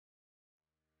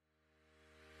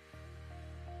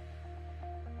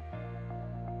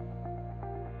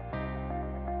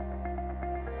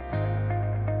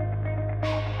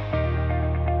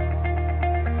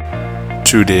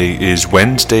Today is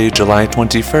Wednesday, July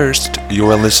 21st. You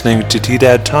are listening to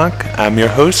T-Dad Talk. I'm your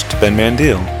host, Ben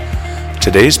Mandil.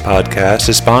 Today's podcast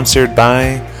is sponsored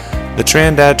by the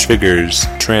Trinidad Triggers,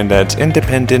 Trinidad's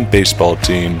independent baseball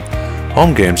team.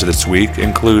 Home games this week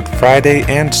include Friday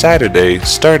and Saturday,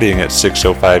 starting at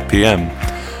 6:05 p.m.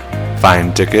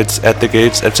 Find tickets at the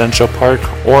gates at Central Park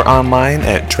or online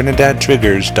at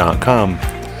trinidadtriggers.com.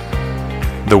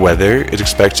 The weather is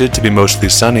expected to be mostly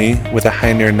sunny with a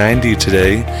high near 90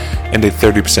 today and a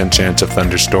 30% chance of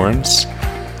thunderstorms.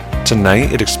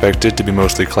 Tonight it's expected to be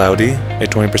mostly cloudy, a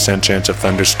 20% chance of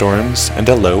thunderstorms, and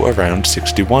a low around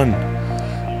 61.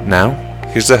 Now,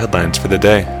 here's the headlines for the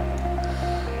day.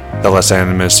 The Los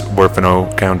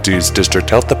Animas-Huerfano County's District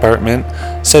Health Department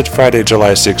said Friday,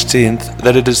 July 16th,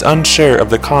 that it is unsure of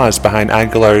the cause behind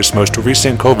Aguilar's most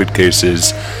recent COVID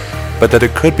cases, but that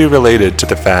it could be related to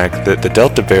the fact that the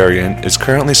Delta variant is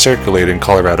currently circulating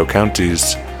Colorado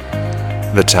counties.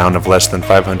 The town of less than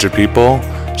 500 people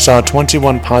saw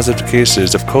 21 positive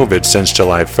cases of COVID since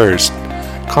July 1st,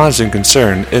 causing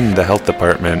concern in the health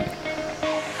department.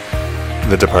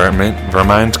 The department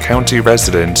reminds county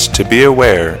residents to be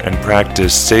aware and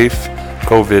practice safe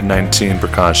COVID-19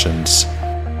 precautions.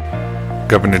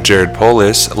 Governor Jared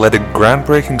Polis led a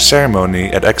groundbreaking ceremony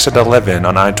at Exit 11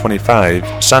 on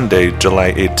I-25 Sunday,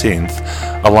 July 18th,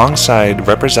 alongside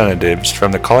representatives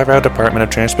from the Colorado Department of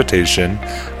Transportation,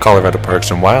 Colorado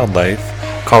Parks and Wildlife,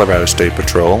 Colorado State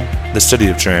Patrol, the City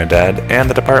of Trinidad, and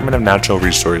the Department of Natural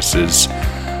Resources.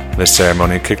 The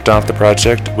ceremony kicked off the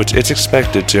project, which is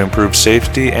expected to improve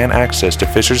safety and access to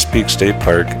Fishers Peak State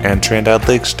Park and Trinidad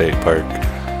Lake State Park.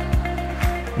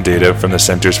 Data from the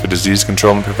Centers for Disease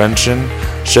Control and Prevention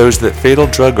shows that fatal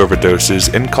drug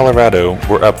overdoses in Colorado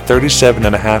were up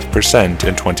 37.5%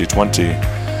 in 2020.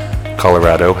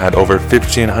 Colorado had over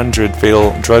 1,500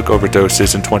 fatal drug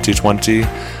overdoses in 2020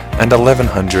 and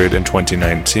 1,100 in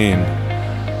 2019.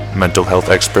 Mental health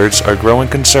experts are growing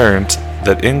concerned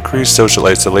that increased social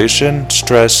isolation,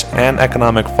 stress, and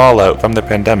economic fallout from the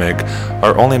pandemic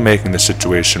are only making the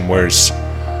situation worse.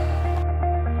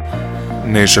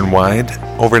 Nationwide,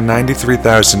 over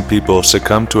 93,000 people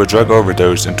succumbed to a drug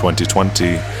overdose in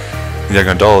 2020. Young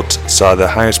adults saw the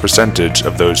highest percentage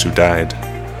of those who died.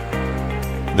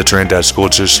 The Trinidad School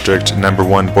District No.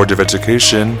 1 Board of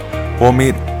Education will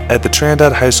meet at the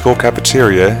Trinidad High School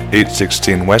Cafeteria,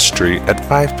 816 West Street, at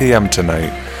 5 p.m.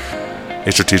 tonight.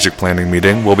 A strategic planning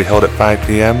meeting will be held at 5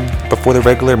 p.m. before the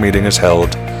regular meeting is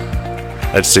held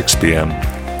at 6 p.m.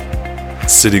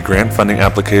 City grant funding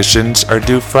applications are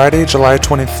due Friday, July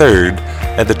 23rd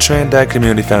at the Trinidad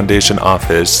Community Foundation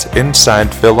office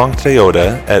inside Phil Long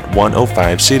Toyota at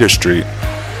 105 Cedar Street.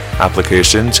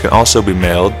 Applications can also be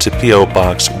mailed to P.O.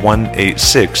 Box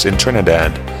 186 in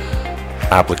Trinidad.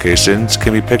 Applications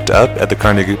can be picked up at the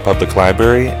Carnegie Public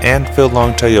Library and Phil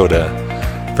Long Toyota.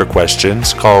 For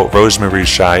questions, call Rosemary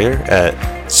Shire at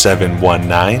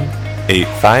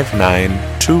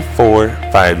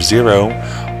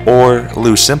 719-859-2450 or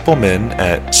Lou Simpleman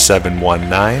at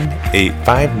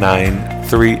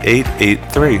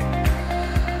 719-859-3883.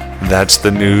 That's the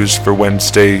news for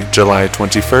Wednesday, July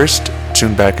 21st.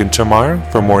 Tune back in tomorrow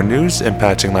for more news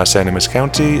impacting Los Animas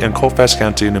County and Colfax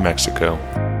County, New Mexico.